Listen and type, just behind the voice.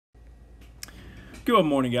Good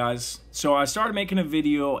morning, guys. So I started making a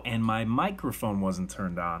video and my microphone wasn't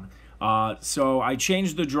turned on. So I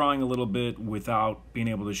changed the drawing a little bit without being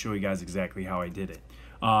able to show you guys exactly how I did it.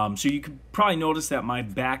 So you could probably notice that my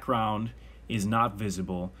background is not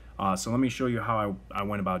visible. So let me show you how I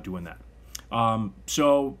went about doing that.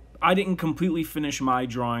 So I didn't completely finish my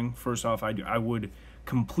drawing. First off, I would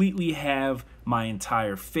completely have my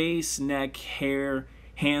entire face, neck, hair,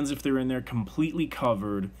 hands if they're in there completely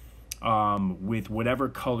covered with whatever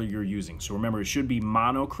color you're using. So remember, it should be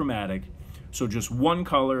monochromatic, so just one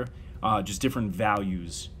color, just different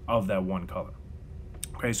values of that one color.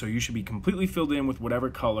 Okay, so you should be completely filled in with whatever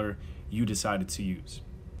color you decided to use.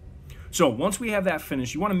 So once we have that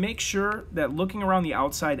finished, you want to make sure that looking around the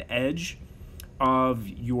outside edge of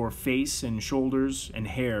your face and shoulders and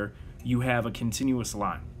hair, you have a continuous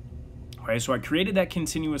line. Okay, so I created that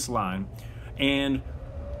continuous line, and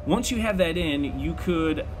once you have that in, you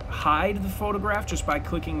could hide the photograph just by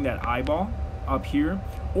clicking that eyeball up here,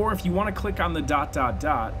 or if you want to click on the dot dot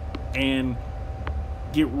dot and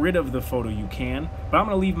get rid of the photo, you can, but I'm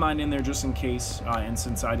going to leave mine in there just in case, and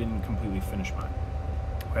since I didn't completely finish mine.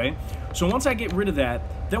 Okay, so once I get rid of that,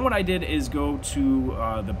 then what I did is go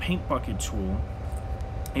to the paint bucket tool,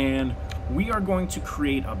 and we are going to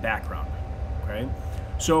create a background. Okay,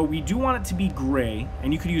 so we do want it to be gray,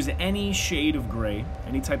 and you could use any shade of gray,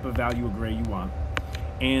 any type of value of gray you want,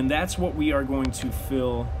 and that's what we are going to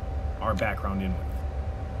fill our background in with.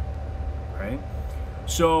 Okay,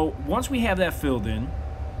 so once we have that filled in,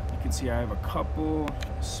 you can see I have a couple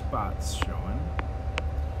spots showing.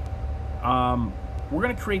 We're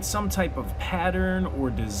going to create some type of pattern or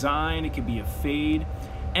design. It could be a fade,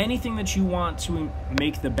 anything that you want to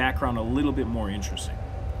make the background a little bit more interesting.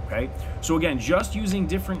 Okay, so again, just using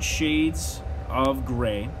different shades of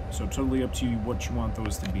gray, so totally up to you what you want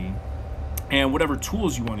those to be, and whatever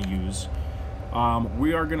tools you want to use.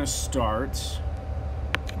 We are going to start,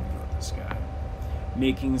 let me go with this guy,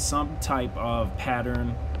 making some type of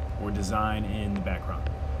pattern or design in the background.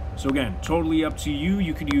 So again, totally up to you.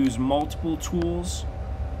 You could use multiple tools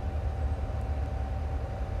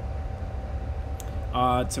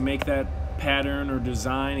to make that pattern or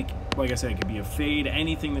design. Like I said, it could be a fade,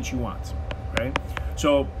 anything that you want. Okay,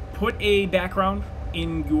 so put a background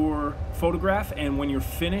in your photograph, and when you're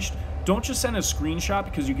finished, don't just send a screenshot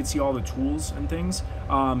because you can see all the tools and things.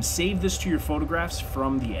 Save this to your photographs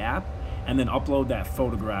from the app, and then upload that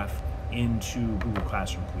photograph into Google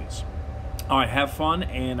Classroom, please. All right, have fun,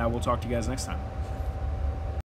 and I will talk to you guys next time.